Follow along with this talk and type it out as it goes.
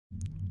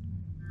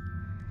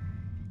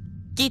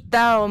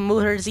Quitao,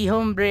 mujeres y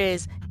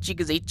hombres,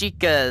 chicas y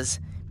chicas.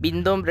 Mi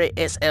nombre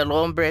es el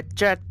hombre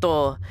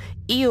chato.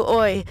 Y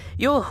hoy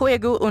yo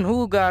juego un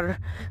jugar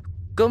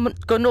como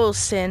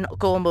conocen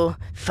como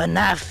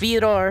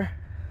FNAF.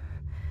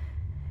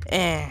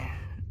 And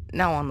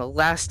now on the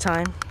last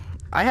time,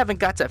 I haven't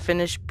got to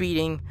finish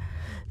beating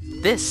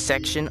this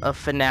section of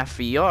FNAF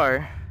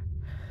VR.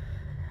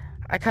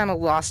 I kind of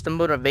lost the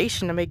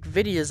motivation to make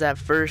videos at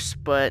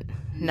first, but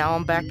now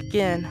I'm back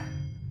again.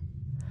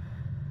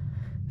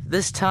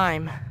 This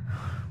time.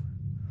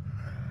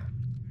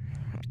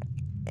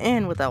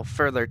 And without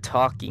further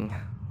talking,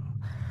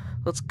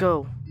 let's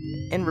go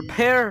and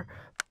repair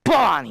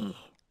Bonnie.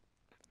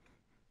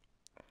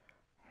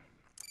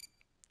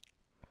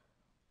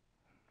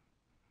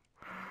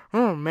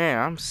 Oh man,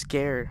 I'm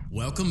scared.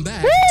 Welcome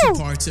back to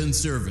Parts and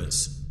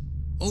Service.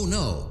 Oh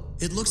no,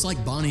 it looks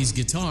like Bonnie's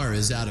guitar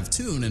is out of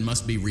tune and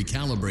must be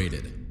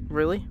recalibrated.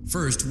 Really?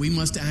 First, we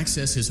must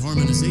access his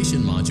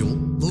harmonization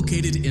module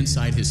located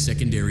inside his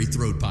secondary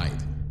throat pipe.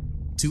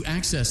 To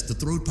access the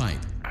throat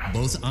pipe,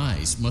 both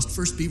eyes must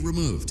first be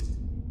removed.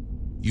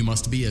 You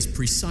must be as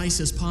precise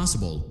as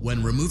possible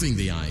when removing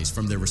the eyes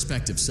from their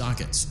respective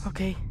sockets.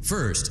 Okay.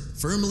 First,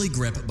 firmly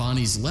grip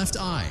Bonnie's left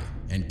eye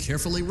and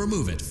carefully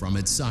remove it from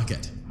its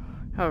socket.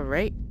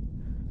 Alright.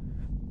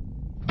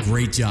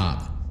 Great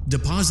job.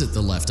 Deposit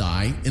the left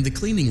eye in the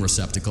cleaning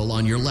receptacle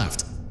on your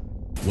left.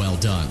 Well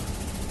done.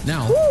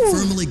 Now,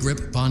 firmly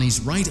grip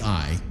Bonnie's right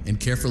eye and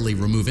carefully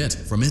remove it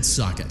from its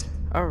socket.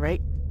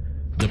 Alright.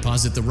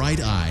 Deposit the right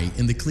eye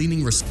in the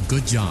cleaning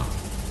Good job.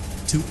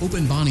 To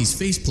open Bonnie's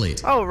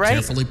faceplate,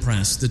 carefully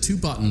press the two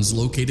buttons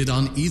located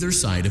on either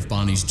side of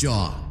Bonnie's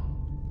jaw.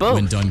 Both.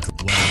 When done,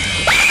 well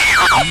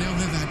done. You now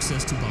have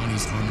access to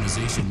Bonnie's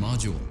harmonization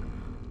module.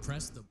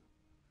 Press the...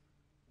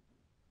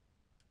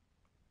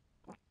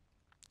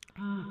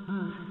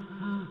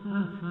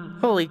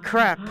 Holy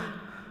crap.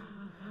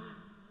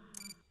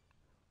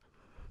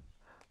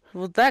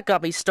 Well, that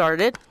got me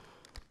started.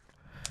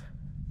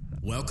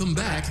 Welcome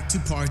back to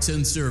Parts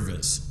and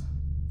Service.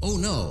 Oh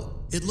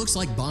no, it looks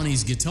like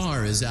Bonnie's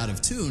guitar is out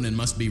of tune and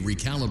must be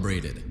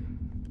recalibrated.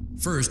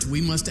 First,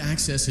 we must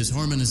access his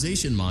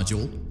harmonization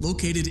module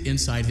located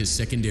inside his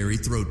secondary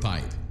throat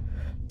pipe.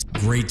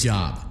 Great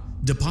job.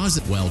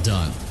 Deposit. Well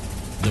done.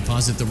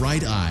 Deposit the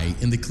right eye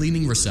in the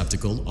cleaning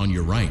receptacle on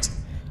your right.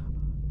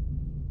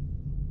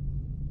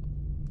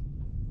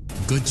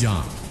 Good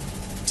job.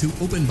 To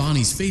open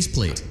Bonnie's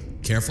faceplate,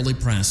 carefully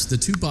press the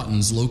two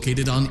buttons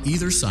located on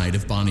either side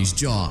of Bonnie's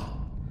jaw.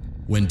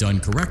 When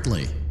done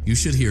correctly, you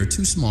should hear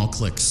two small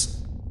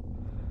clicks.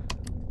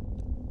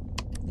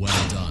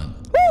 Well done.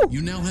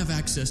 You now have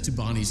access to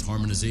Bonnie's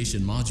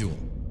harmonization module.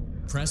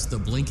 Press the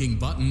blinking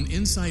button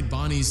inside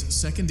Bonnie's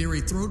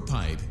secondary throat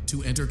pipe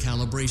to enter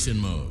calibration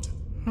mode.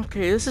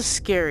 Okay, this is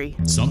scary.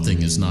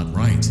 Something is not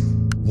right.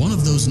 One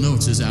of those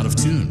notes is out of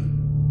tune.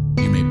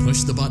 You may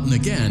push the button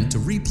again to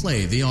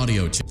replay the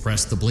audio.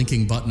 Press the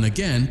blinking button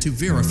again to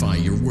verify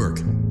your work.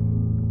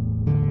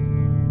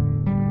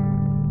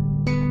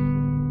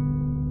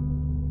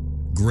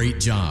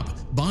 Great job.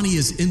 Bonnie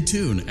is in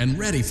tune and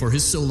ready for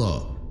his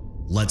solo.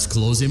 Let's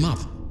close him up.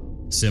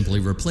 Simply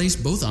replace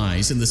both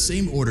eyes in the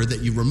same order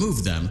that you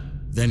removed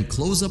them, then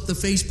close up the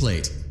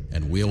faceplate,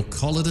 and we'll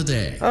call it a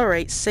day.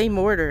 Alright, same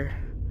order.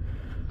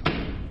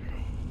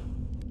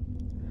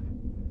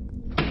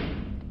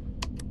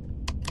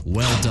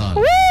 Well done.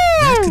 Woo!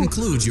 That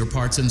concludes your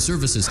Parts and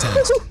Services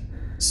task.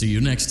 See you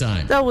next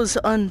time. That was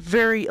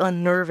very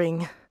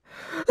unnerving.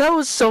 That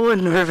was so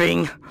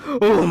unnerving.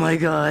 Oh my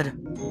god.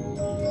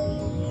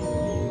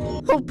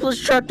 Hopeless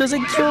trap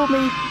doesn't kill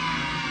me.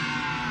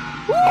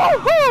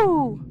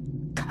 Woohoo!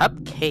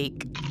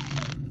 Cupcake.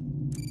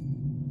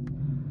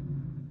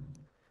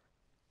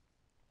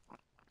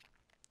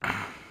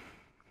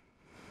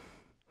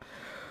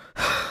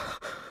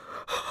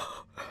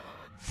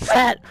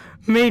 That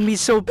made me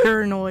so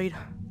paranoid.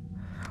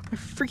 My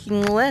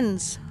freaking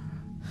lens.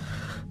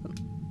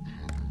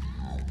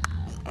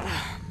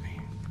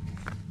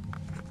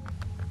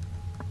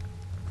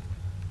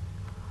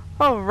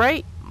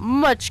 Alright,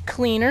 much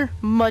cleaner,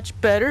 much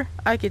better.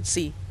 I could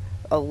see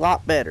a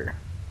lot better.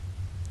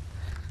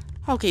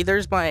 Okay,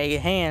 there's my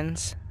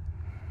hands.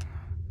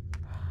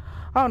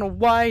 I don't know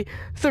why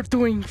they're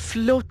doing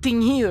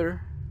floating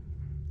here.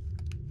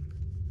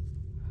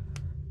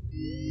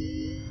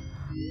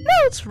 Now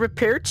let's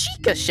repair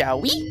Chica, shall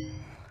we?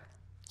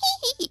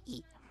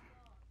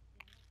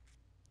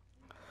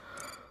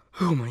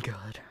 Oh my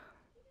god.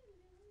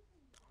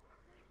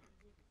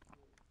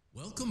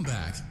 Welcome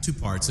back to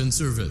Parts and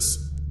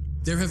Service.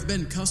 There have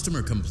been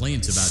customer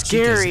complaints about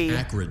Scary. Chica's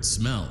acrid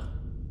smell.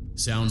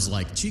 Sounds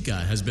like Chica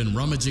has been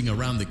rummaging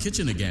around the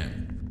kitchen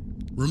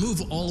again.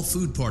 Remove all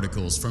food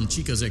particles from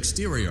Chica's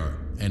exterior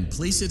and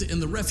place it in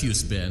the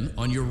refuse bin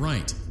on your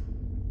right.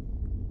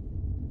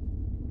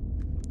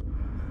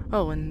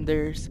 Oh, and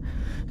there's...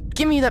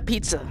 Give me that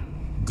pizza.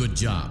 Good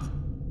job.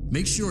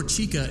 Make sure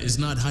Chica is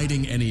not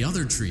hiding any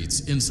other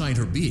treats inside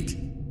her beak.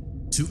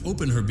 To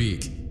open her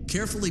beak,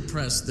 carefully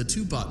press the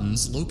two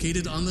buttons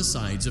located on the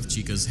sides of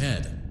Chica's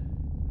head.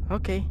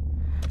 Okay.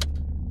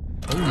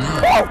 Oh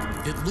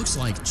no! It looks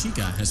like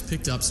Chica has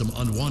picked up some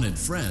unwanted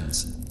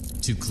friends.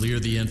 To clear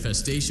the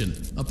infestation,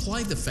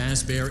 apply the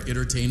Fazbear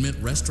Entertainment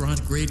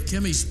restaurant-grade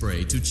chemi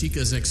spray to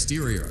Chica's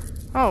exterior.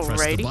 Press the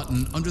Alrighty.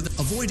 button under the...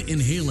 Avoid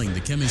inhaling the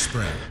chemi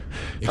spray.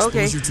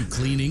 Exposure to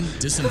cleaning,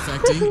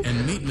 disinfecting,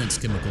 and maintenance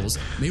chemicals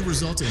may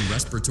result in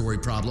respiratory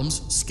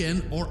problems,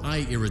 skin, or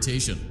eye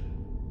irritation.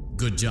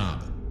 Good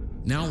job.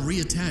 Now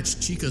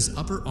reattach Chica's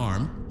upper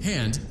arm,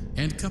 hand,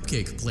 and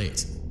cupcake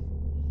plate.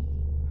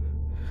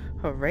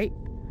 Alright.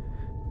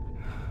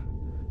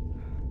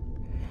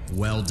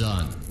 Well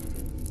done.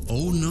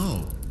 Oh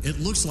no, it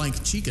looks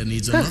like Chica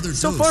needs another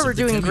So dose far of we're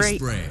the doing chemi great.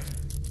 spray.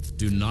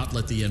 Do not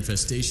let the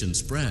infestation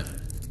spread.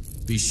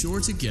 Be sure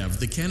to give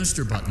the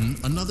canister button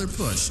another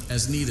push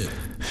as needed.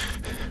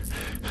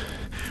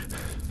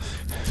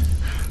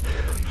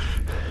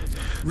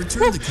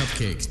 Return the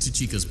cupcake to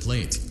Chica's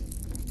plate.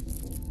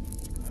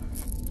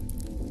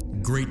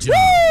 Great job.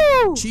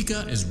 Woo!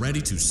 Chica is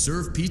ready to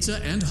serve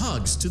pizza and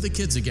hugs to the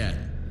kids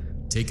again.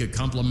 Take a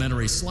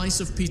complimentary slice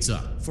of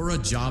pizza for a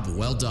job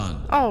well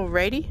done.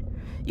 Alrighty.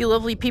 You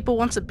lovely people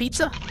want some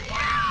pizza?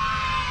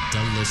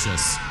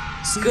 Delicious.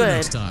 See you Good.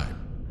 next time.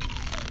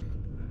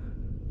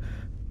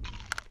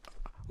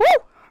 Woo!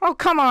 Oh,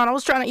 come on. I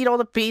was trying to eat all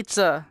the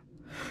pizza.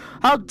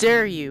 How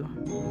dare you?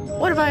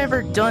 What have I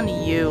ever done to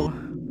you?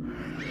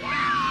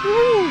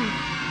 Woo!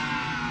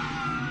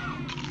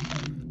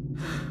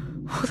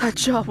 Oh, that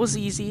job was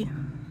easy.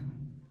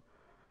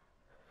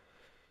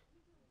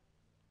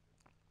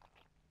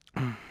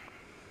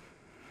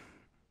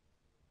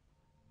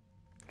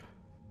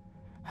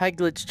 Hi,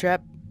 Glitch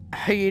Trap.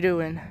 How you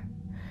doing?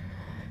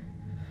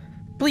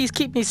 Please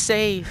keep me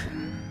safe.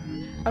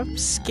 I'm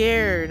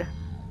scared.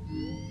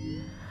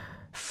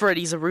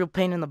 Freddy's a real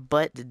pain in the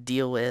butt to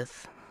deal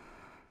with.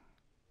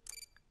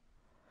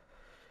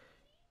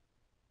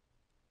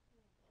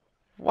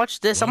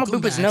 Watch this. I'm gonna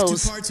boop his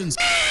nose.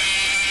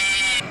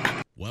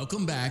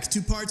 Welcome back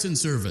to Parts and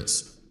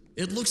Service.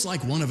 It looks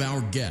like one of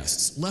our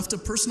guests left a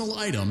personal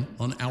item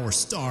on our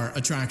star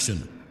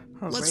attraction.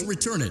 Let's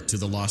return it to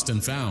the Lost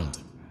and Found.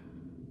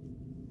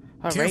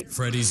 Alright.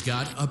 Freddy's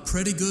got a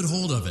pretty good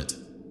hold of it.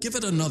 Give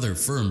it another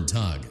firm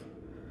tug.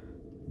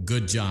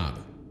 Good job.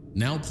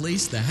 Now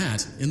place the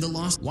hat in the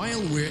lost.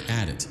 While we're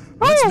at it,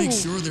 let's make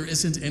sure there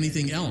isn't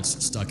anything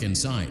else stuck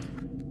inside.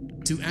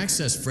 To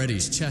access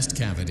Freddy's chest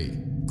cavity,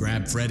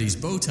 grab Freddy's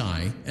bow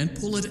tie and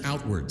pull it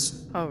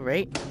outwards.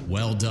 Alright.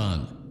 Well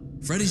done.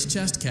 Freddy's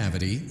chest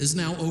cavity is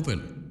now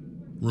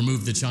open.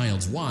 Remove the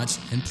child's watch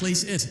and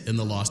place it in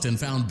the Lost and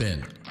Found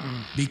bin.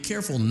 Be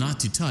careful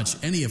not to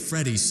touch any of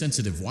Freddy's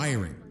sensitive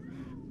wiring.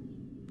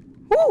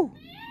 Woo!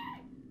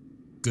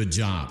 Good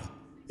job.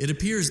 It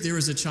appears there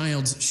is a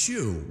child's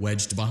shoe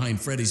wedged behind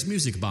Freddy's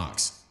music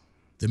box.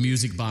 The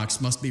music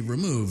box must be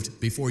removed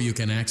before you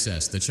can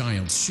access the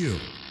child's shoe.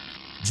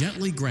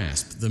 Gently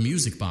grasp the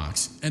music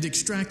box and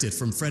extract it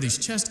from Freddy's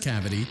chest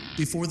cavity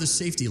before the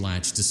safety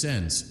latch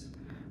descends.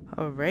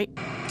 Alright.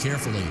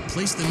 Carefully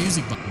place the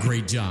music box.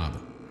 Great job.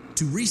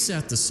 To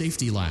reset the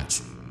safety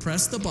latch,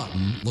 press the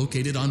button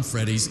located on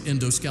Freddy's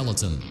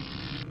endoskeleton.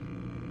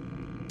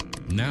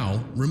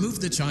 Now, remove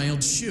the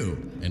child's shoe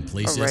and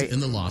place it in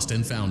the Lost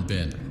and Found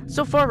bin.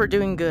 So far, we're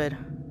doing good.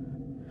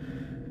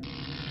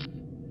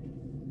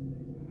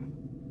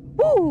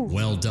 Woo!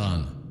 Well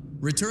done.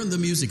 Return the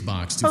music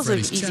box to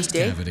Freddy's chest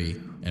cavity,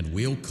 and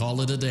we'll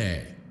call it a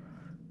day.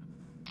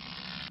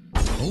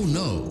 Oh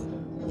no!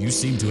 You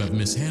seem to have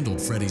mishandled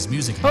Freddy's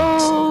music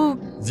box. Oh,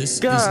 this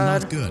God. is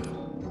not good.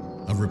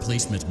 A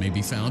replacement may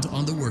be found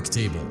on the work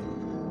table.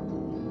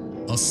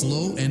 A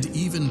slow and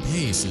even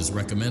pace is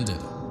recommended.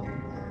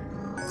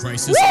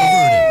 Crisis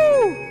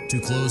averted. To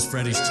close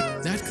Freddy's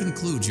that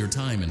concludes your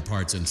time in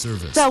Parts and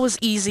Service. That was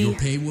easy. Your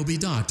pay will be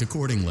docked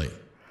accordingly.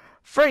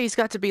 Freddy's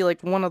got to be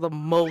like one of the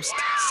most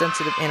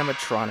sensitive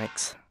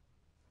animatronics.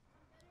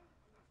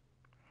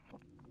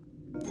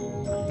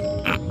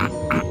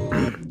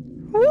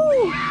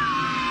 Woo!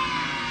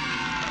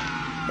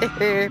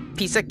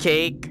 Piece of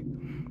cake.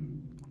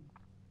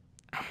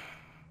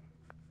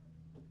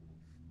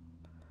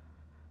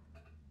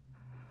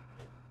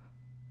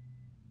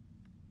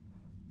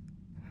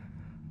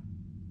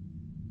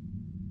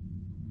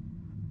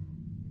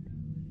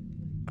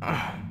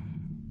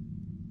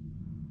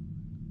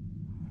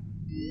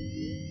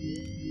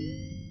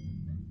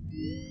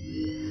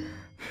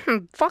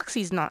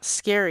 Foxy's not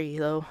scary,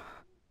 though.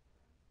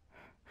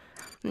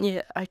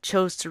 Yeah, I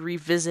chose to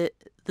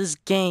revisit this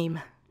game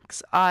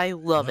because I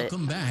love it.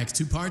 Welcome back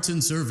to Parts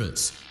and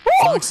Service. Woo!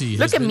 Foxy has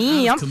Look at been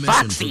me, out I'm of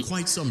commission Foxy. for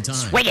quite some time.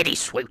 Swiggity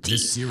swooty.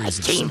 This series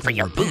of I came simple for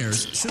your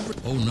repairs boots.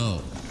 should... Oh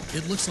no,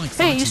 it looks like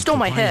Hey, you Foxy's stole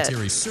my head.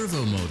 proprietary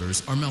servo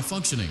motors are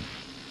malfunctioning.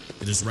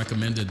 It is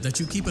recommended that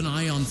you keep an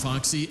eye on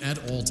Foxy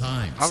at all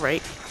times.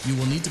 Alright. You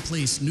will need to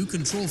place new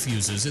control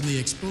fuses in the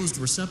exposed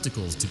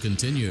receptacles to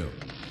continue.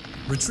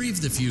 Retrieve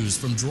the fuse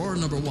from drawer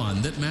number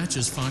 1 that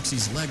matches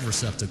Foxy's leg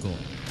receptacle.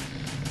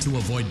 To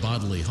avoid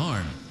bodily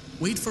harm,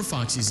 wait for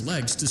Foxy's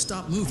legs to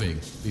stop moving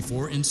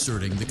before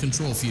inserting the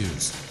control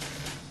fuse.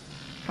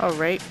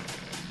 Alright.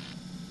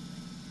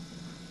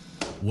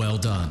 Well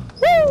done.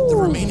 Woo! The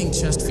remaining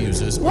chest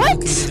fuses are What?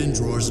 located in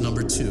drawers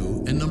number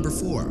 2 and number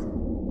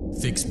 4.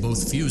 Fix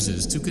both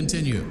fuses to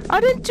continue. I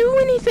didn't do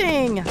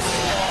anything!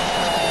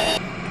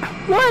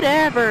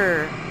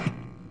 Whatever!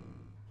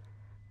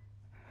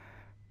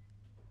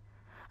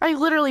 I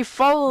literally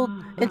followed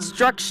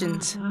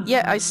instructions,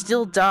 yet I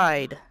still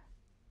died.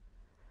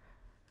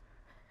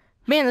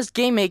 Man, this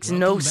game makes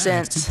no Welcome back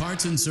sense. to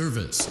parts and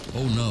service.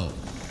 Oh no,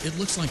 it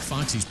looks like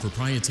Foxy's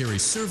proprietary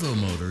servo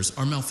motors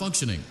are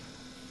malfunctioning.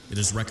 It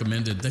is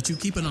recommended that you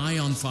keep an eye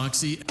on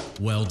Foxy.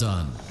 Well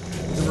done.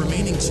 The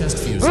remaining chest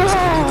fuses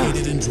are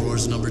located in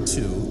drawers number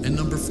 2 and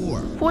number 4.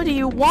 What do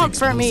you want Fix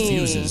from both me?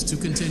 fuses to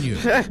continue.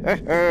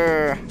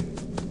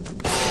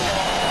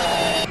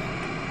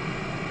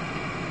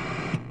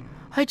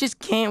 I just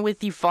can't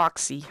with you,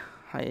 Foxy.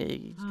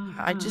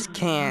 I just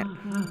can't.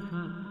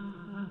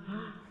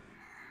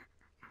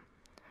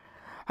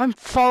 I'm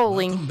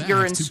following Welcome back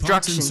your to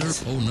Parts and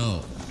instructions. Oh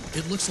no,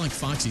 it looks like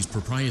Foxy's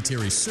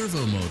proprietary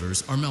servo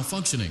motors are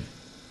malfunctioning.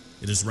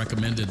 It is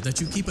recommended that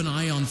you keep an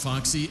eye on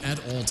Foxy at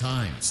all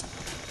times.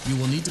 You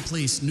will need to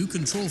place new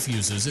control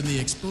fuses in the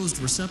exposed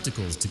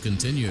receptacles to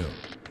continue.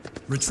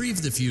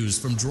 Retrieve the fuse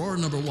from drawer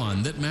number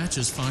 1 that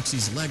matches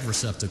Foxy's leg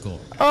receptacle.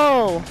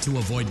 Oh, To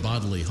avoid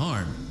bodily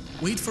harm,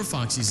 wait for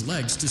Foxy's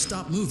legs to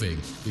stop moving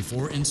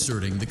before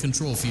inserting the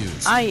control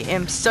fuse. I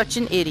am such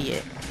an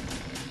idiot.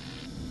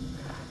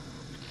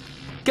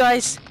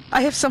 Guys,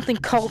 I have something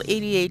called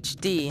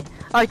ADHD.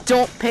 I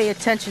don't pay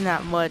attention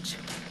that much.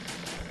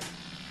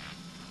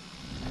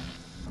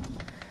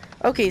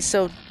 Okay,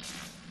 so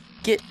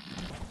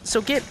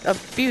get a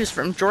fuse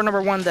from drawer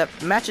number 1 that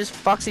matches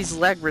Foxy's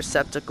leg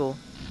receptacle.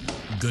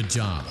 Good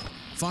job.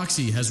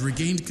 Foxy has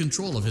regained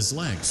control of his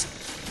legs.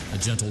 A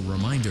gentle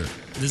reminder,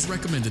 it is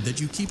recommended that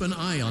you keep an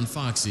eye on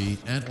Foxy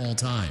at all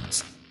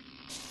times.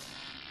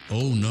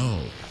 Oh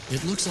no,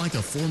 it looks like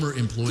a former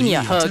employee Give me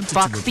a hug, attempted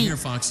Foxy. to repair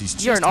Foxy's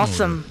chest You're an motor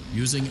awesome-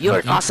 using you're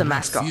an an awesome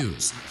incorrect mascot.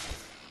 fuse.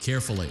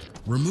 Carefully,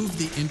 remove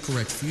the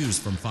incorrect fuse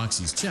from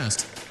Foxy's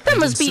chest. That and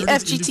must be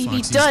insert it into FGTV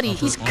Foxy's Duddy. upper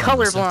He's arm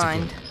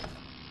colorblind. receptacle.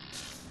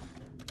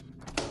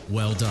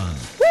 Well done.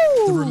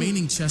 Woo! The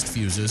remaining chest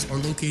fuses are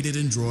located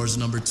in drawers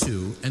number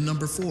 2 and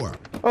number 4.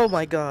 Oh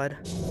my god.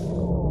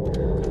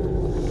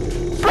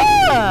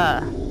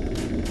 Ah!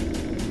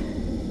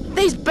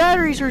 These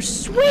batteries are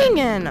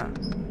swinging!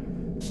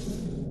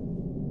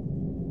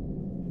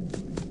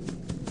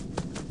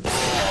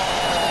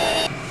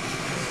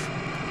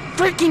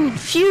 Freaking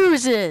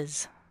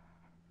fuses!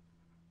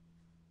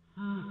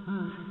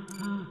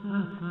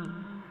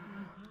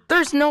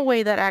 There's no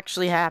way that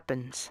actually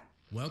happens.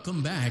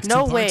 Welcome back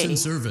No to Parts way. and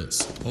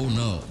Service. Oh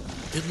no,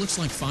 it looks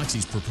like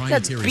Foxy's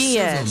proprietary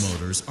BS. servo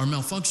motors are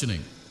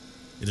malfunctioning.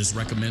 It is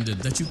recommended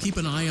that you keep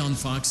an eye on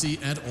Foxy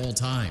at all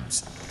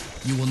times.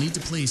 You will need to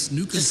place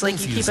new Just control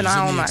like you fuses keep an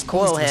eye in on the that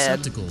exposed coil head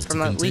receptacles from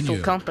to that lethal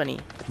continue. company.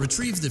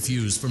 Retrieve the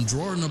fuse from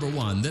drawer number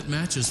 1 that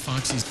matches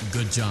Foxy's.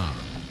 Good job.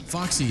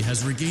 Foxy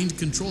has regained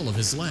control of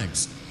his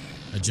legs.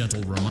 A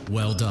gentle reminder.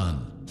 Well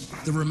done.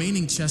 The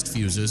remaining chest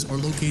fuses are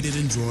located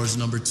in drawers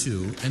number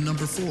 2 and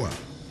number 4.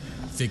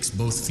 Fix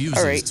both fuses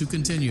All right. to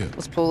continue.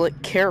 Let's pull it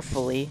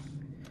carefully.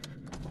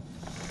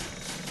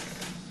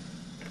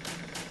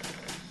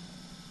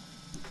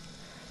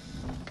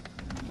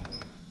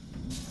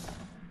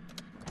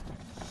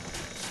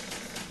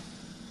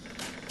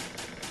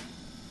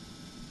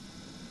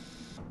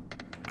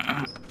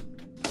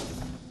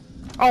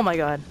 Oh my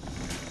god.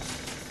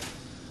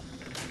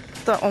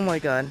 Oh my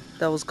god.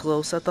 That was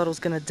close. I thought I was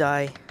gonna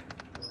die.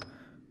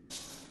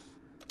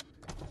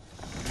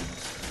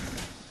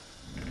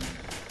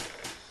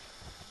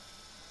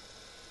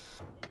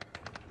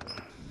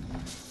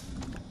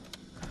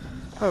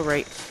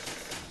 Alright.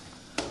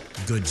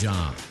 Good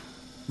job.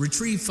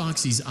 Retrieve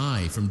Foxy's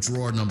eye from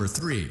drawer number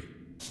 3.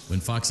 When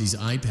Foxy's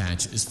eye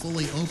patch is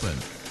fully open,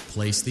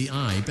 place the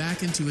eye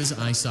back into his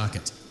eye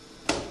socket.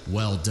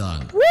 Well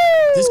done. Woo!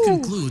 This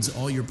concludes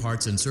all your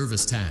parts and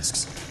service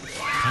tasks.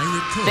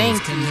 Pirate Cove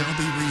Thank can you. now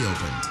be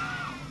reopened.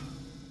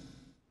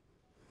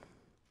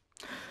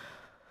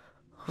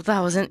 Well, that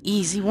was an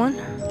easy one.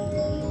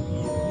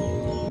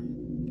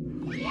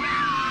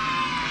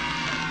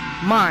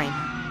 Mine.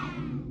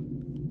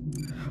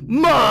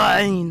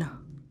 Mine!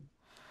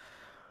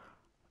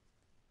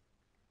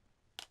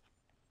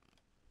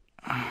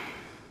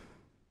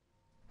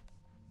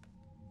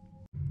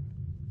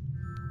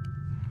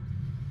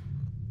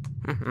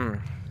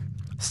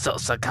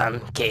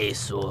 Sosakan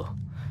queso.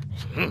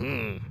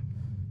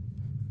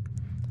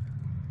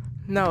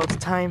 Now it's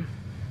time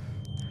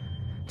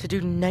to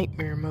do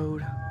nightmare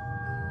mode.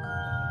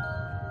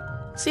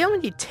 See how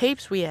many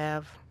tapes we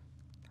have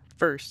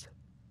first.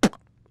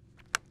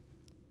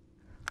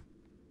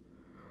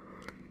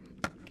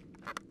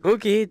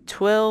 Okay,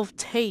 12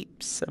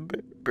 tapes,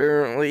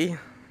 apparently.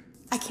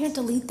 I can't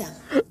delete them.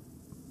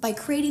 By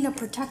creating a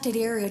protected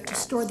area to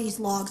store these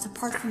logs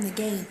apart from the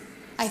game,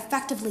 I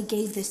effectively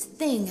gave this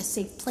thing a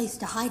safe place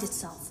to hide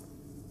itself.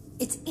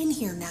 It's in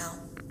here now.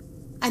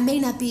 I may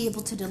not be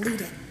able to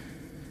delete it,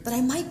 but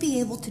I might be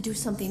able to do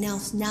something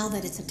else now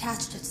that it's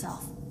attached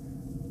itself.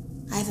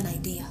 I have an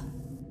idea.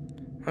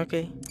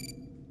 Okay.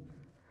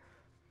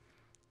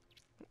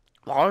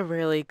 I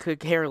really could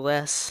care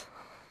less.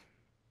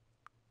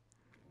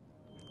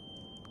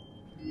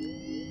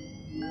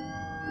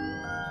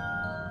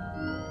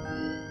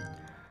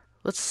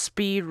 Let's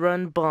speed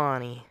run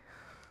Bonnie.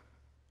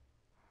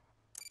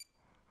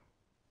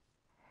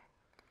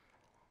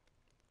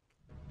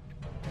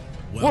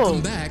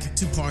 Welcome back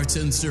to Parts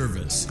and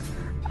Service.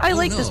 I Oh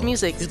like no, this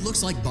music. It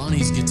looks like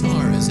Bonnie's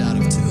guitar is out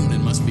of tune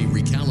and must be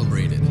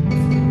recalibrated.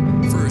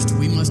 First,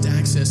 we must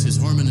access his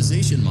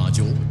harmonization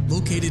module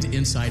located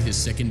inside his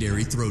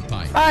secondary throat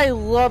pipe. I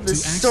love To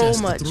this so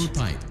access much. the throat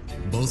pipe,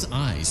 both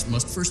eyes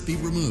must first be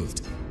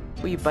removed.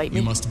 Will you bite me?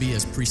 You must be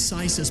as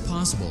precise as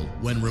possible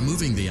when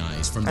removing the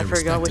eyes from I their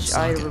forgot respective which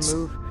eye to sockets.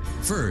 remove.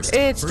 First,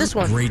 It's this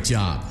one. Great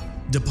job.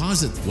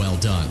 Deposit, well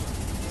done.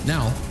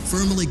 Now,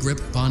 firmly grip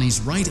Bonnie's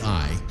right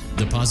eye.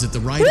 Deposit the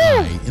right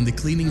eye in the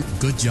cleaning.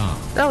 Good job.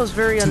 That was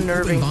very To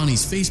unnerving. open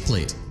Bonnie's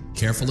faceplate,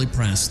 carefully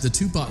press the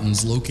two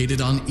buttons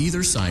located on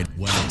either side.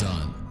 Well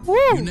done. Woo!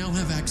 You now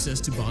have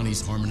access to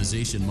Bonnie's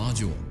harmonization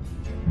module.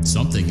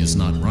 Something is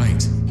not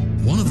right.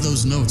 One of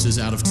those notes is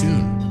out of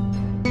tune.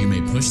 You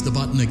may push the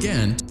button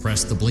again,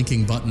 press the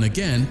blinking button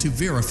again to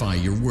verify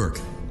your work.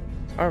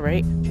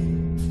 Alright.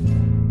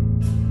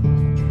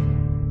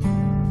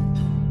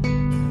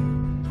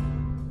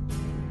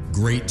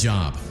 Great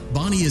job.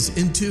 Bonnie is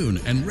in tune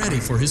and ready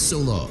for his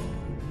solo.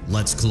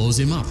 Let's close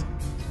him up.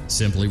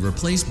 Simply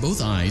replace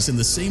both eyes in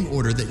the same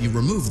order that you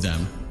removed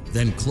them,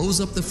 then close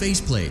up the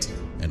faceplate,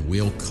 and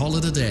we'll call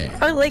it a day.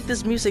 I like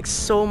this music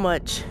so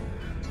much.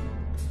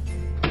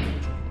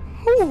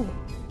 Whew.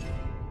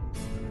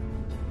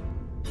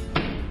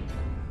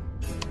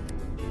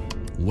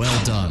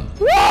 Well done.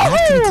 Woohoo!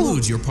 That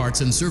concludes your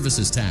parts and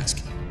services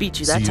task. Beat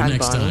you See that you time,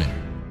 next Bonnie.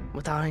 time.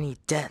 Without any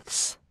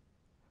deaths.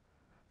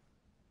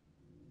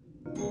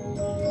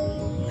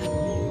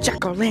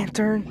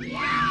 Jack-o'-lantern.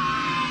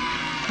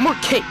 More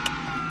cake.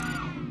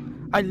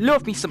 I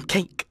love me some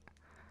cake.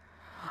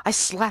 I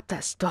slap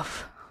that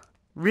stuff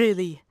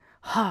really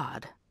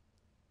hard.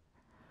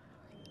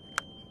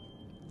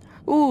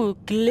 Ooh,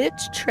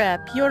 glitch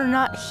trap, you're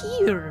not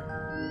here.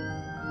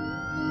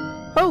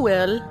 Oh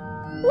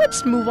well,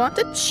 let's move on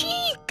to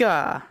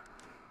Chica.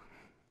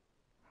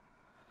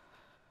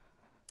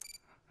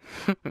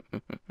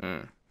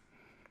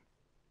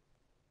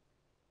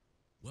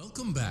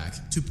 Welcome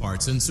back to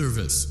Parts and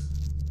Service.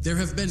 There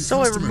have been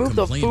So I customer removed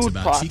the complaints food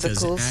about Chica's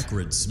particles.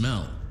 acrid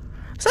smell.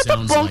 Is that the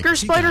Sounds bunker like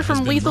Chica spider has from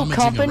been Lethal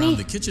rummaging Company? around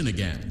the kitchen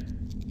again.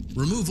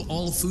 Remove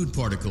all food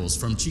particles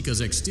from Chica's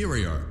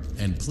exterior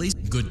and place.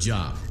 Good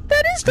job.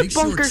 That is the Make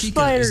bunker sure Chica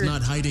spider. is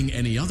not hiding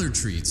any other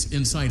treats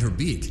inside her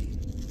beak.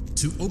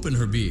 To open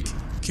her beak,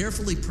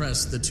 carefully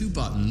press the two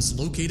buttons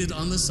located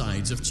on the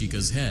sides of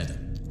Chica's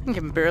head. I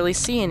can barely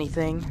see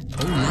anything.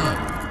 Oh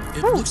no,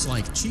 it looks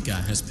like Chica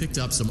has picked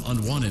up some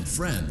unwanted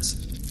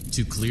friends.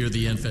 To clear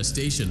the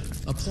infestation,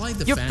 apply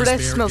the Your breath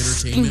Fazbear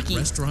smells Entertainment stinky.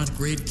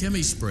 restaurant-grade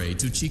chemi spray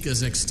to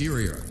Chica's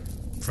exterior.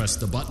 Press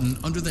the button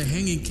under the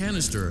hanging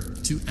canister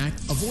to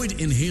avoid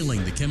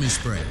inhaling the chemi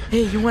spray.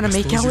 Hey, you want to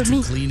make out Exposure with to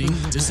me? cleaning,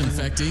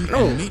 disinfecting,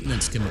 No. and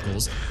maintenance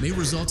chemicals may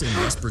result in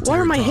respiratory Why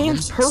are my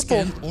problems, hands purple?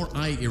 skin, or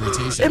eye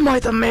irritation. Am I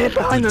the man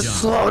behind Good the job.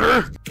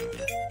 slaughter?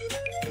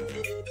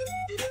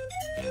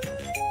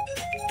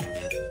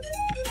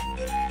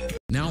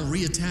 Now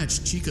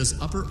reattach Chica's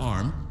upper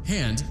arm,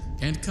 hand,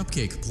 and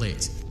cupcake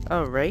plate.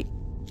 Alright.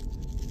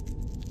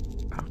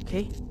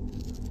 Okay.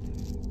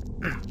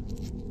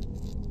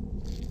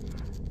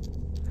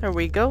 There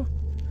we go.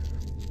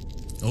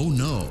 Oh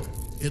no,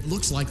 it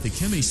looks like the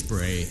chemi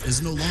spray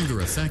is no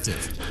longer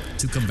effective.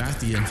 To combat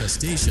the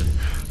infestation,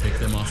 pick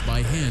them off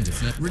by hand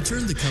if not.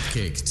 Return the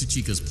cupcake to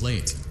Chica's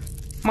plate.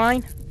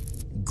 Mine?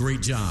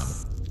 Great job.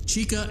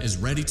 Chica is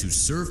ready to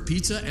serve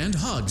pizza and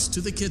hugs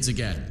to the kids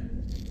again.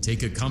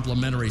 Take a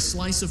complimentary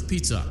slice of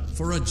pizza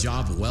for a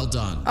job well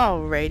done.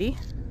 Alrighty.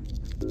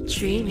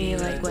 Treat me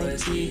like white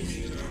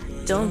tea.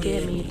 Don't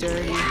get me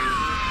dirty.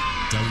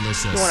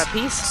 Delicious. You want a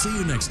piece? See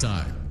you next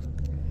time.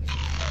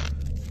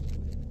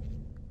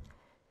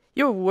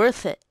 You're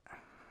worth it.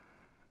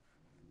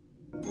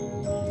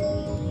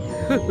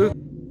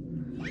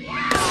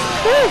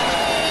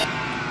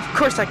 Of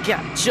course I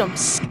got jump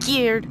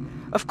scared.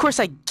 Of course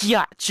I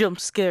got jump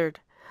scared.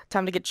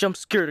 Time to get jump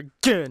scared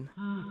again.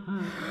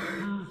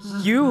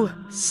 You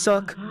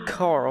suck,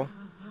 Carl.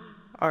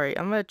 Alright,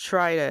 I'm gonna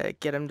try to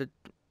get him to...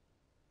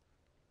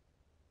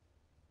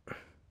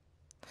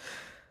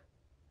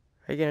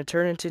 Are you gonna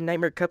turn into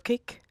Nightmare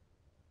Cupcake?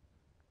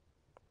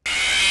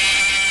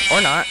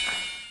 Or not.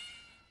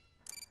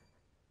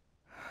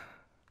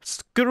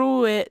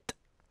 Screw it.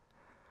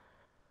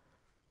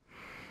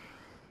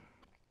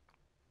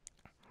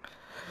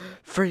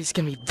 Freddy's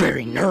gonna be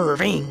very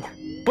nerving.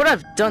 But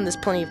I've done this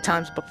plenty of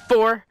times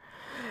before.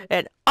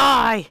 And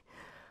I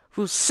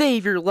will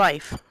save your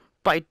life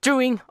by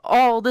doing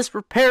all this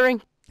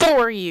repairing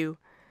for you.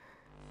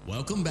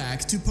 Welcome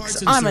back to Parts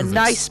and I'm a Service.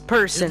 nice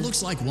person. It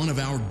looks like one of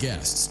our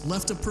guests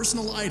left a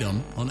personal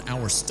item on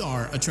our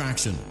star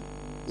attraction.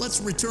 Let's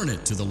return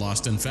it to the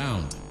Lost and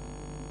Found.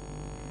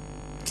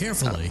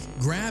 Carefully,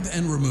 grab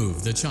and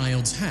remove the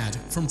child's hat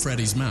from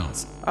Freddy's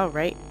mouth.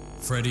 Alright.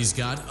 Freddy's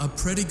got a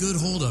pretty good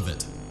hold of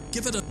it.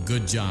 Give it a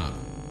good job.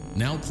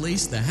 Now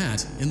place the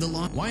hat in the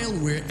lock. While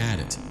we're at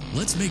it,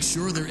 let's make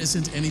sure there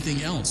isn't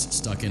anything else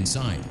stuck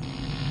inside.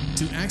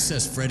 To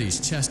access Freddy's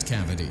chest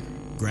cavity,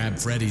 grab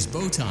Freddy's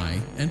bow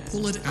tie and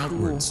pull it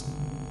outwards.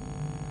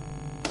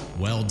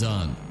 Well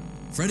done.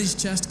 Freddy's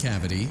chest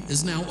cavity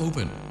is now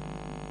open.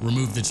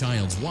 Remove the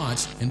child's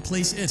watch and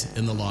place it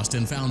in the lost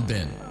and found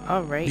bin.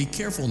 Alright. Be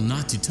careful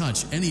not to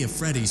touch any of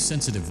Freddy's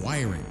sensitive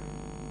wiring.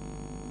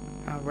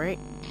 Alright.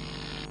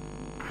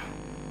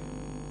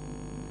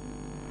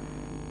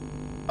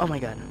 Oh my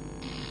god.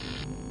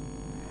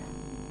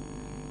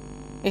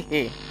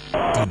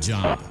 Good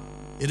job.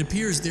 It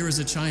appears there is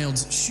a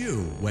child's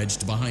shoe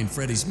wedged behind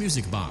Freddy's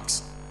music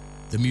box.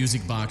 The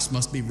music box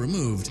must be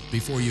removed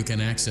before you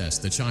can access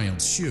the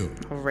child's shoe.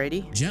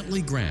 Alrighty.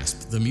 Gently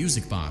grasp the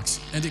music box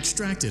and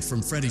extract it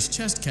from Freddy's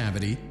chest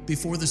cavity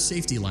before the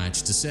safety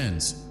latch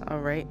descends.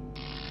 Alright.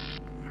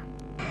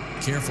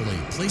 Carefully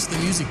place the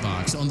music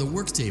box on the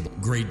work table.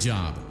 Great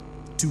job.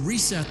 To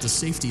reset the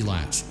safety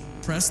latch,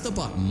 press the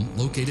button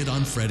located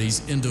on Freddy's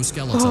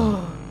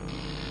endoskeleton.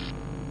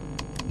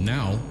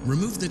 Now,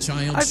 remove the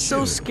child's I'm shoe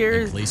so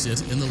scared and place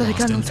it in the that I lost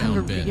got no and time to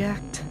found bin.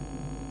 react.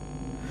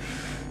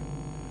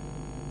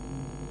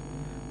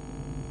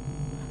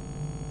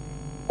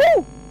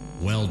 Woo!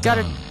 Well Got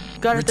it- done.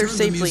 got it there Return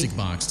safely. the music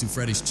box to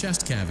Freddy's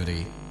chest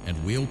cavity,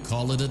 and we'll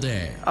call it a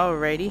day.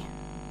 Alrighty.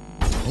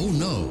 Oh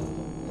no!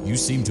 You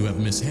seem to have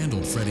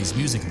mishandled Freddy's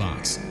music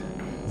box.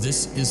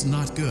 This is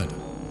not good.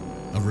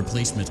 A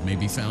replacement may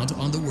be found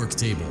on the work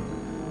table.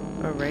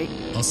 Alright.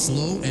 A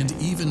slow and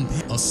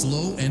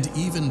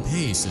even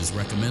pace is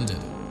recommended.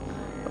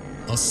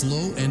 A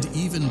slow and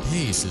even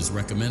pace is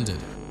recommended.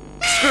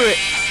 Screw it.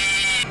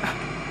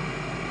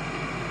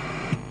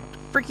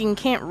 Freaking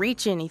can't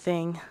reach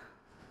anything.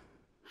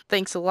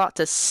 Thanks a lot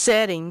to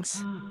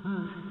settings.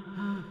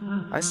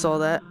 I saw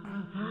that.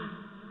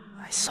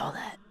 I saw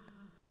that.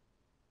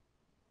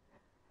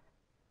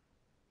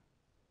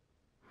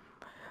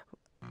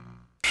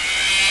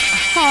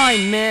 I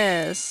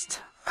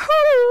missed.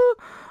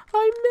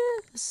 I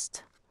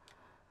missed.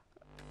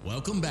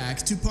 Welcome back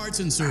to Parts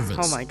and Service.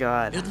 Oh my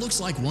god. It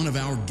looks like one of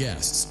our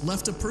guests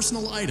left a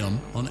personal item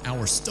on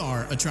our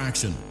star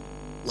attraction.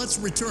 Let's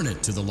return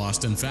it to the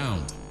Lost and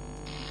Found.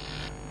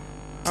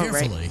 All right.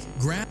 Carefully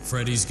grab.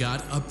 Freddy's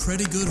got a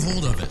pretty good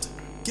hold of it.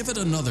 Give it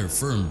another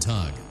firm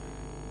tug.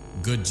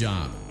 Good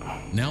job.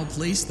 Now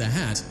place the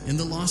hat in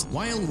the lost.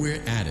 While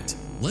we're at it,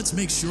 let's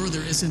make sure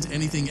there isn't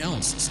anything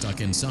else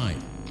stuck inside.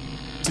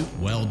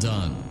 Well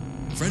done.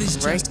 Freddy's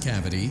chest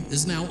cavity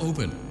is now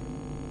open.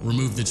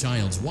 Remove the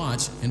child's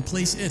watch and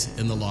place it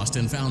in the lost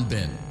and found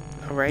bin.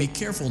 Be Alright.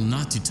 careful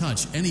not to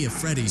touch any of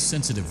Freddy's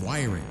sensitive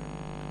wiring.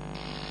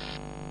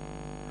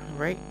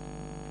 Alright.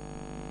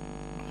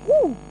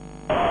 Woo!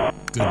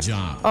 Good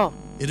job. Oh.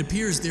 It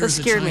appears there is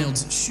a scared me.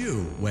 child's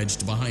shoe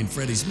wedged behind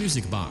Freddy's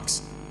music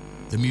box.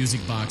 The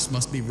music box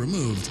must be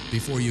removed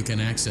before you can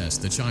access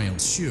the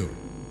child's shoe.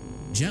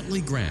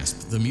 Gently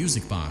grasp the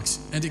music box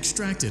and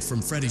extract it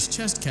from Freddy's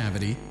chest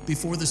cavity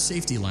before the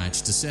safety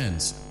latch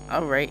descends.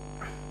 Alright.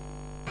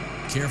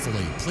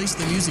 Carefully place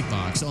the music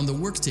box on the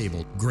work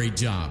table. Great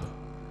job.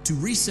 To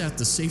reset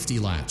the safety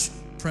latch,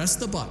 press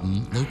the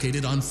button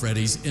located on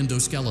Freddy's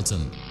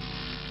endoskeleton.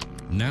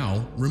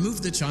 Now,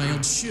 remove the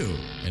child's shoe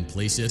and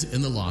place it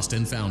in the lost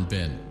and found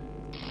bin.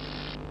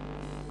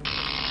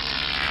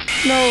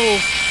 No!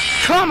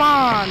 Come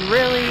on,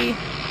 really?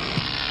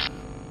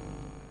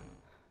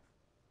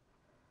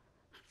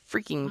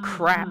 Freaking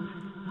crap.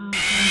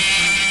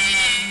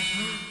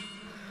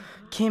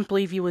 Can't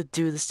believe you would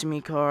do this to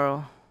me,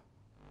 Carl.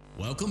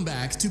 Welcome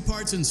back to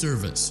Parts and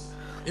Service.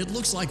 It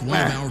looks like one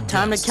of our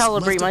Time to guests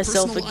calibrate left a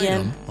myself personal again.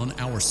 item on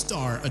our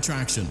star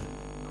attraction.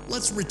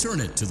 Let's return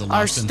it to the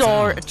Our lost and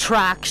star found.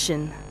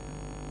 attraction.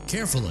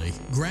 Carefully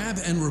grab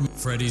and remove.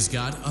 Freddy's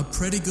got a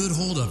pretty good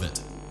hold of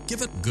it.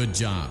 Give it good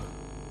job.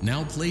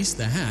 Now place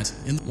the hat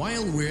in.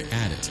 While we're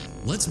at it,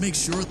 let's make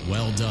sure.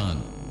 Well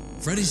done.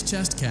 Freddy's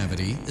chest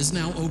cavity is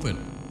now open.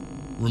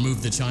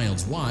 Remove the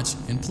child's watch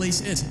and place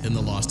it in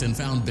the lost and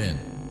found bin.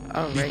 Be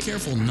Alright.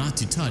 careful not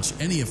to touch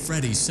any of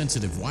Freddy's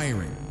sensitive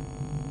wiring.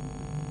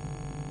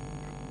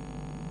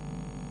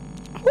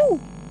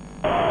 Woo!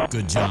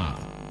 Good job.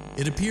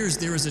 It appears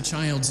there is a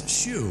child's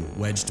shoe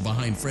wedged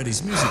behind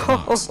Freddy's music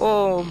box.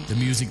 Oh, The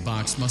music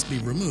box must be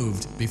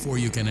removed before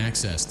you can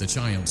access the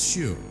child's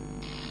shoe.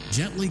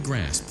 Gently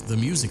grasp the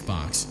music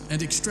box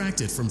and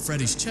extract it from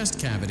Freddy's chest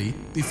cavity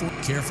before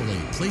carefully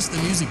place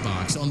the music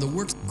box on the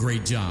work.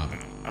 Great job.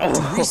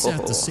 To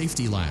reset the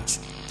safety latch,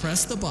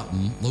 press the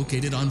button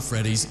located on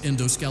Freddy's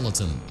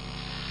endoskeleton.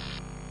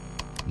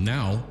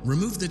 Now,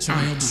 remove the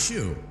child's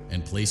shoe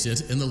and place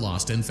it in the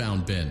lost and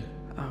found bin.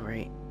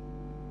 alright.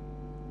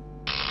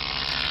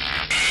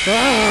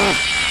 Ugh.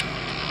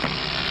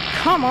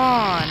 Come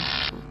on!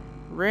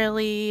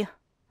 Really?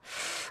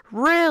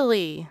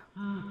 Really?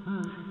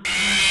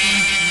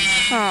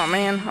 Oh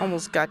man,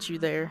 almost got you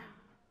there.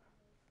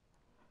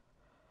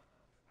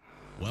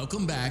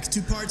 Welcome back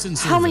to Parts and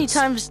Service. How many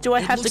times do I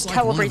It have to looks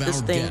like one calibrate of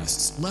this our thing?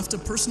 guests left a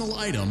personal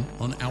item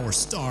on our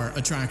star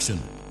attraction.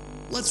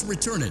 Let's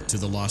return it to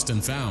the Lost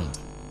and Found.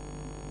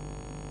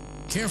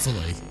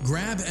 Carefully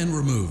grab and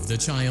remove the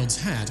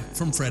child's hat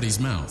from Freddy's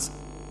mouth.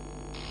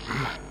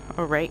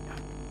 Alright.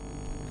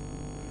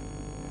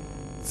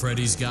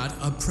 Freddy's got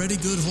a pretty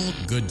good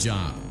hold. Good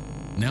job.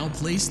 Now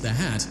place the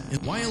hat.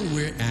 While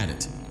we're at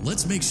it,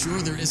 let's make sure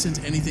there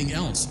isn't anything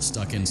else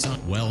stuck inside.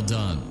 Well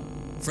done.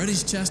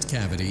 Freddy's chest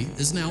cavity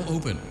is now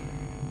open.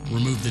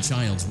 Remove the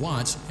child's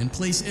watch and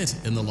place it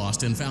in the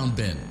Lost and Found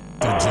bin.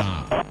 Good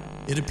job.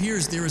 It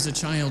appears there is a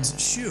child's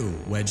shoe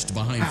wedged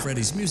behind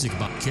Freddy's music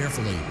box.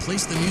 Carefully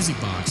place the music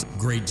box.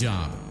 Great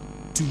job.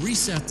 To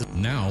reset the...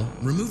 Now,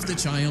 remove the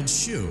child's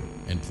shoe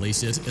and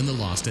place it in the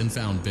Lost and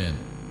Found bin.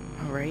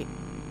 Alright.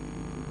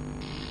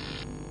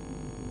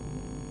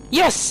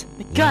 Yes!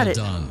 I got it!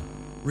 Well done.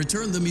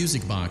 Return the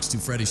music box to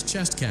Freddy's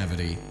chest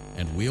cavity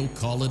and we'll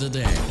call it a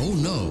day. Oh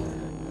no!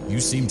 You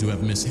seem to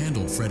have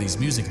mishandled Freddy's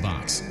music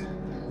box.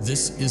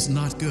 This is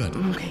not good.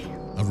 Okay.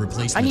 A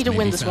replacement I need to may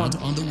win be this found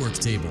one. on the work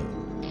table.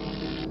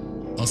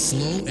 A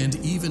slow and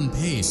even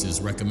pace is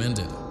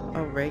recommended.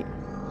 Alright.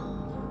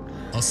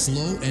 A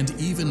slow and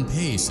even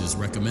pace is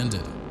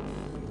recommended.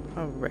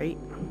 Alright.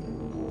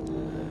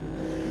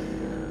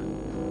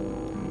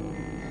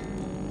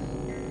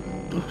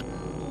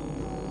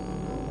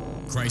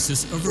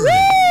 Crisis averted.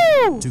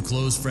 Woo! To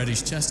close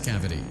Freddy's chest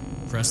cavity,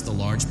 press the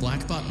large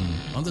black button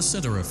on the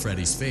center of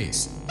Freddy's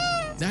face.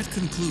 That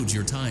concludes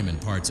your time in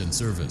Parts and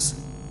Service.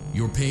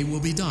 Your pay will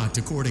be docked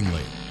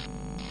accordingly.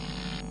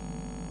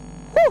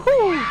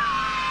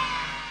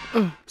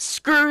 Woohoo!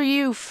 Screw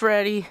you,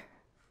 Freddy.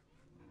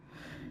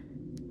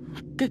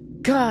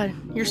 Good God,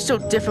 you're so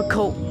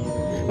difficult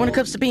when it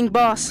comes to being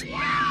boss.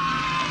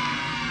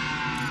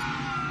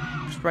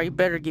 That's right, you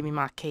better give me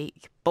my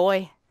cake,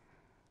 boy.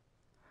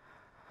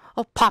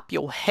 I'll pop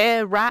your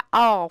head right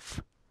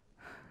off.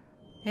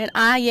 And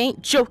I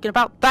ain't joking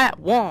about that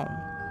one.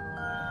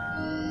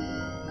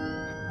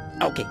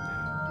 Okay,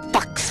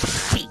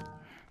 Foxy.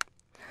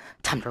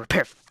 Time to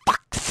repair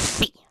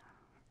Foxy.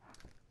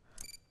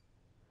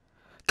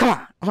 Come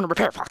on, I want to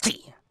repair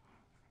Foxy.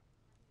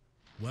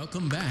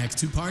 Welcome back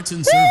to Parts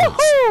and Service.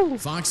 Woohoo!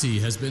 Foxy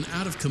has been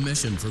out of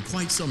commission for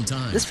quite some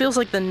time. This feels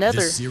like the Nether.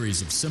 This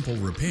series of simple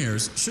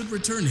repairs should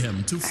return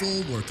him to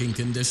full working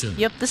condition.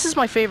 Yep, this is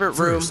my favorite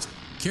room. First,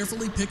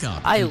 carefully pick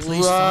up I and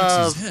place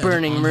love Foxy's head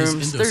burning on his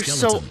rooms. They're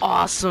so endoskeleton.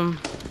 awesome.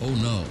 Oh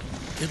no,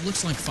 it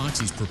looks like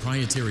Foxy's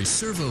proprietary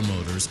servo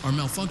motors are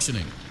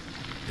malfunctioning.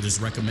 It is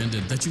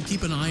recommended that you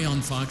keep an eye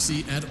on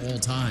Foxy at all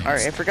times.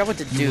 Alright, I forgot what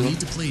to You will do. need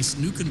to place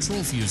new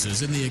control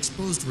fuses in the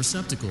exposed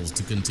receptacles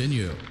to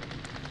continue.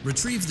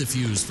 Retrieve the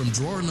fuse from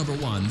drawer number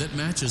 1 that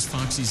matches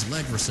Foxy's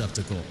leg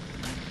receptacle.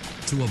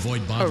 To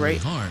avoid bodily Alright.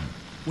 harm,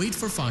 wait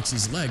for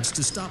Foxy's legs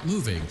to stop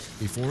moving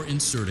before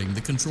inserting the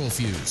control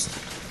fuse.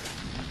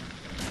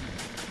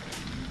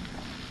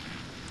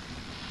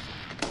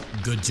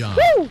 Good job.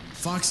 Woo!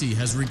 Foxy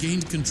has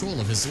regained control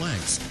of his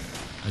legs.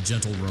 A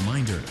gentle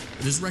reminder,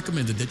 it is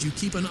recommended that you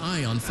keep an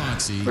eye on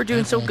Foxy We're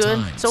doing at so all good.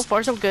 times. So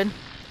far, so good.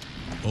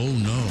 Oh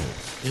no,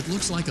 it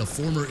looks like a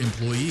former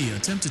employee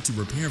attempted to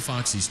repair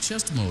Foxy's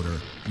chest motor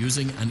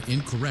using an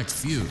incorrect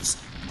fuse.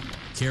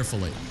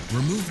 Carefully,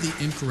 remove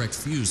the incorrect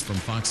fuse from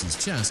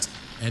Foxy's chest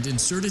and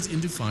insert it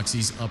into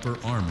Foxy's upper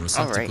arm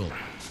receptacle.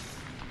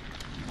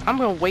 I'm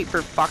gonna wait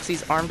for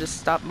Foxy's arm to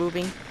stop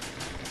moving.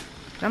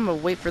 I'm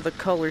gonna wait for the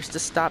colors to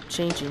stop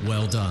changing.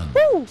 Well done.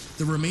 Woo!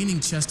 The remaining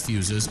chest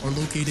fuses are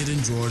located in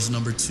drawers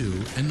number 2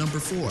 and number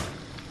 4.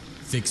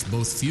 Fix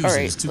both fuses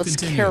Alright, to let's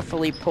continue.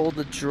 carefully pull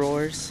the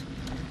drawers.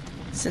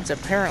 Since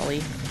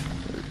apparently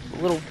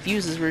little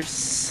fuses were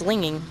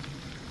slinging.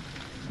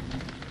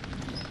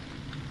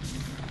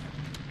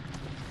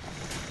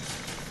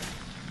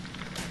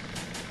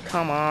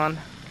 Come on.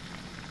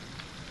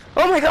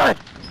 Oh my god!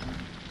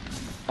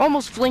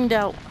 Almost flinged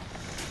out.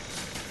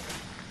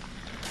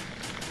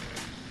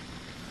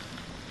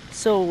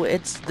 So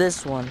it's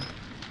this one,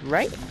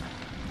 right?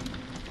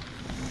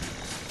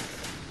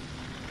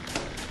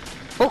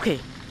 Okay.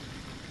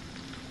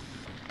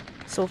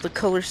 So if the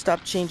colors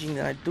stop changing,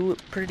 then I do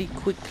it pretty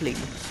quickly.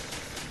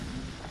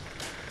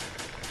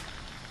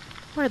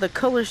 Why are the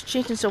colors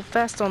changing so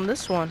fast on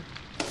this one?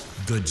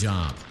 Good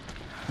job.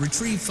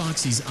 Retrieve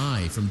Foxy's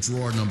eye from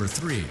drawer number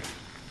 3.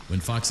 When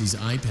Foxy's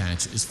eye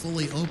patch is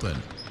fully open,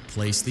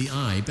 place the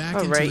eye back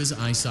into Alright. his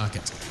eye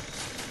socket.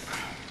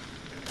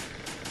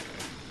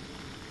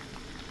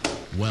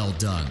 Well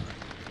done.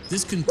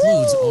 This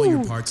concludes all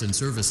your parts and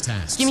service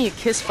tasks. Give me a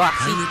kiss,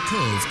 Foxy. Pirate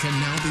Cove can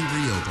now be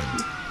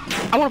reopened.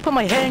 I want to put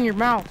my head in your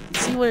mouth.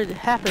 See what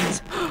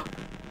happens.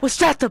 Was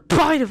that the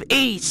bite of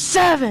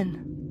 87?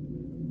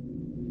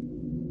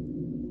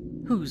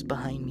 Who's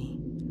behind me?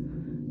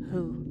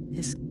 Who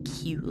is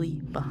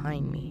cutely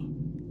behind me?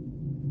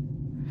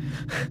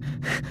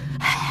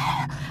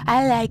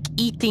 I like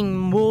eating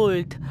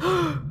mold.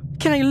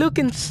 Can I look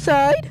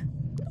inside?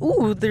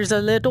 Ooh, there's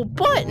a little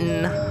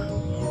button.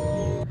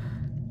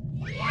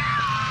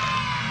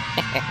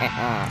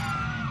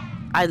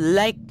 I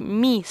like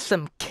me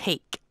some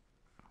cake.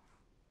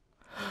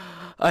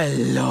 I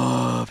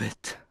love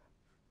it.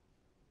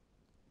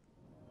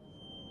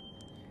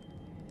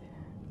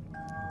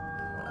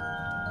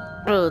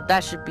 Well,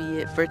 that should be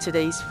it for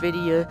today's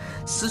video.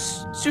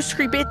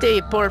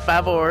 Suscríbete, por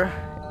favor.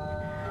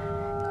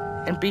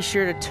 And be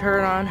sure to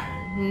turn on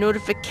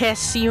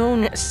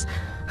notificaciones.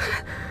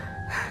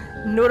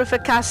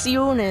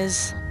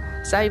 Notificaciones.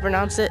 Is that how you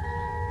pronounce it?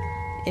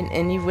 In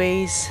any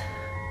ways,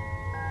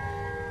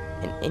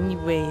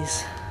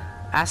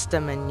 hasta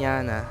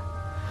mañana.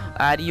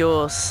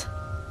 Adios.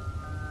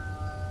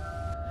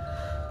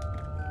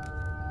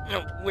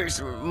 No, where's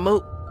the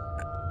remote?